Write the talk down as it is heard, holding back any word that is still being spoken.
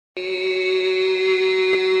Yeah.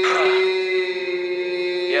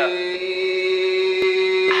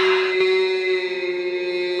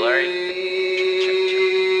 Blurry.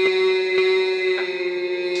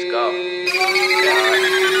 Let's go.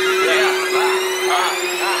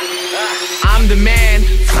 I'm the man.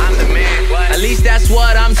 What? At least that's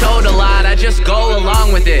what I'm told a lot. I just go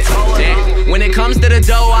along with it. When it comes to the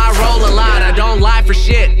dough, I roll a lot. I don't lie for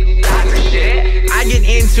shit. I get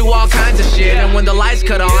into all kinds of shit. And when the lights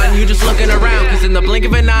cut on, you just looking around. Cause in the blink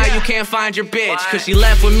of an eye, you can't find your bitch. Cause she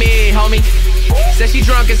left with me, homie. Said she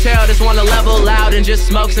drunk as hell, just wanna level out and just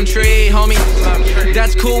smoke some tree, homie.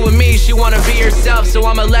 That's cool with me, she wanna be herself, so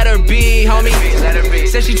I'ma let her be, homie.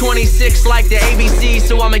 Said she 26 like the ABC,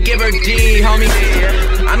 so I'ma give her D, homie.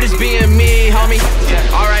 I'm just being me, homie.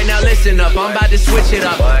 Alright, now listen up, I'm about to switch it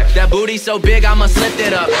up. That booty so big, I must lift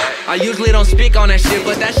it up. I usually don't speak on that shit,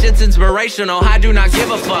 but that shit's inspirational, I do not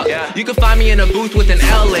give a fuck. You can find me in a booth with an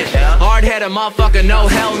L-lit. Hard-headed motherfucker, no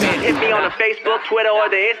helmet. Hit me on the Facebook, Twitter, or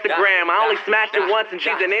the Instagram. I only smashed it once and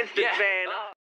she's an instant fan.